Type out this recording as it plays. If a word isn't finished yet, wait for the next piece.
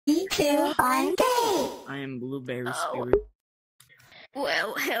I'm gay. I am Blueberry Oh. Spirit.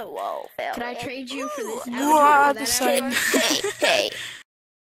 Well, hello, fella. Can I trade you for this What avatar? the sun? Hey.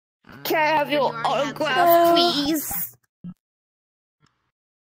 Can I have your autograph, please?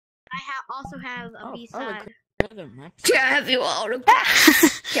 I also have a B-side. Can I have your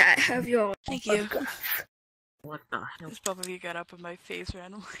autograph? Can I have your Thank you. autograph? What the hell? This probably got up in my face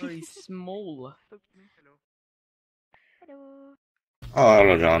randomly. Very small. Hello. Oh,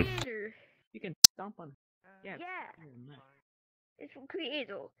 hello, John. Creator. You can stomp on. Yeah. It's from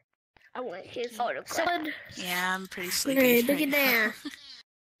Creator. I want his autograph. Yeah, I'm pretty sleepy. Hey, look right at now. there.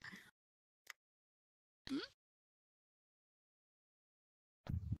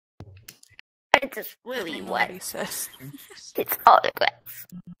 I just really Nothing want nobody says. his autograph.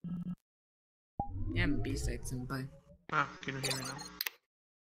 Yeah, I'm B-side senpai. Ah, can you hear me now?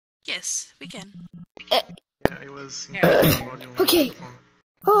 Yes, we can. Yeah, it was. Okay.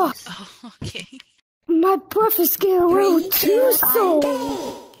 Oh, Oh, okay. my breath is getting a little too so.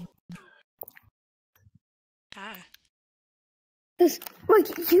 Ah. This,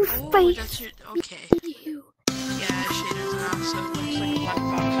 like, you Oh, face. that's your. Okay. You. Yeah, shaders are off, so it looks like a black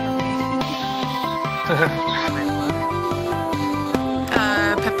box for me.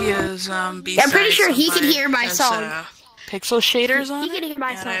 Peppia's B-side. I'm pretty sure he can senpai hear my has, song. Pixel shaders on He can it, hear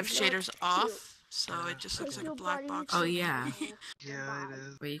my and song. I have shaders off, so it just looks like a black box. Oh yeah. Yeah, it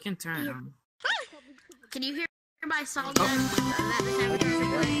is. Wait, you can turn it on. Can you hear my song?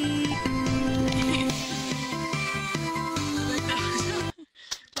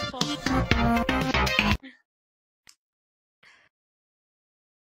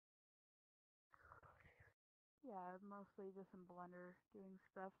 Yeah, mostly just in Blender doing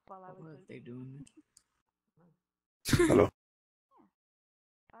stuff while I was. What are they doing? Hello.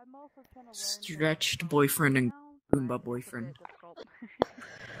 I'm also trying to learn Stretched boyfriend and Goomba boyfriend.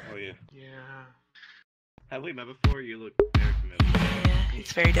 Oh yeah. Yeah. Have we met before? You look very familiar. Yeah,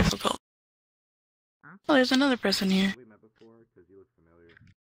 it's very difficult. Huh? Oh, there's another person here. Have we met before? Because you look familiar.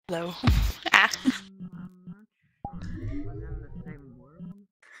 Hello. Ah. I'm not sure. Was in the same world?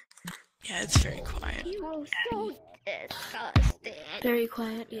 Yeah, it's very quiet. You are so disgusting. Very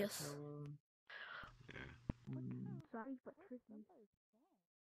quiet, yes. So, Sorry, but tricky.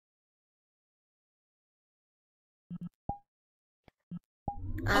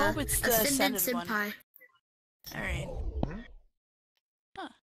 Oh, it's the Ascendant Ascended one. Senpai. Alright. Huh.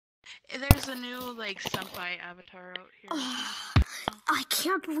 There's a new, like, senpai avatar out here. I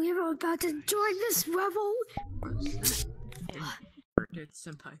can't believe I'm about to join this revel. Vrchat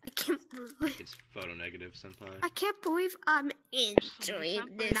senpai. I can't believe. It's photo negative, senpai. I can't believe I'm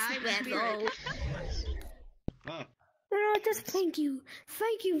enjoying this revel. Huh. No, just thank you.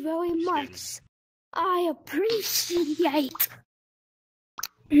 Thank you very much. I appreciate.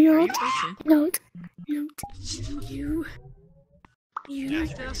 Note, note, note. You. You're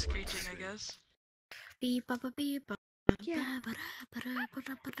still screeching, I guess. Beep, ba, ba, beep, ba. Yeah. I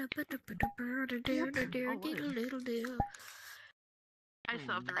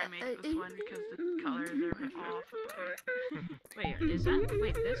still have to remake this one because the colors are off. Wait, is that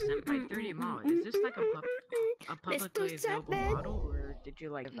this senpai 3D model? Is this like a publicly available model, or did you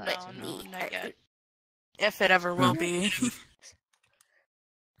like No, that? no, not yet. If it ever will be.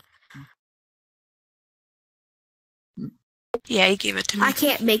 Yeah, he gave it to me. I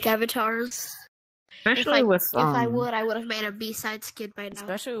can't make avatars. Especially with If I would have made a B-side skid by now.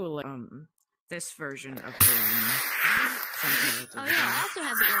 especially with this version of the senpai. Oh yeah, I also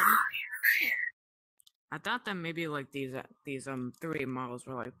have the one. I thought that maybe like these 3D models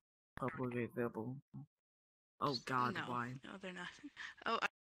were like publicly available. Oh God, No, why? no, they're not. Oh,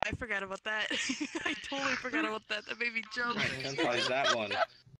 I forgot about that. I totally forgot about that. That made me jump. Senpai's that one.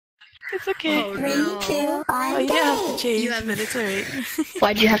 It's okay. Oh no. Oh, you have to change, but it's alright.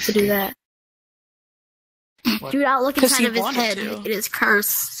 Why'd you have to do that? What? Do not look 'Cause inside he of his wanted head. to. It is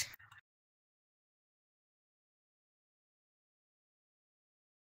cursed.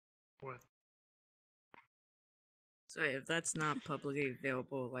 What? So if that's not publicly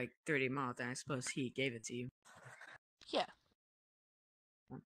available, like 3D model, then I suppose he gave it to you. Yeah.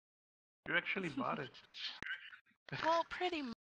 You actually bought it. Well, pretty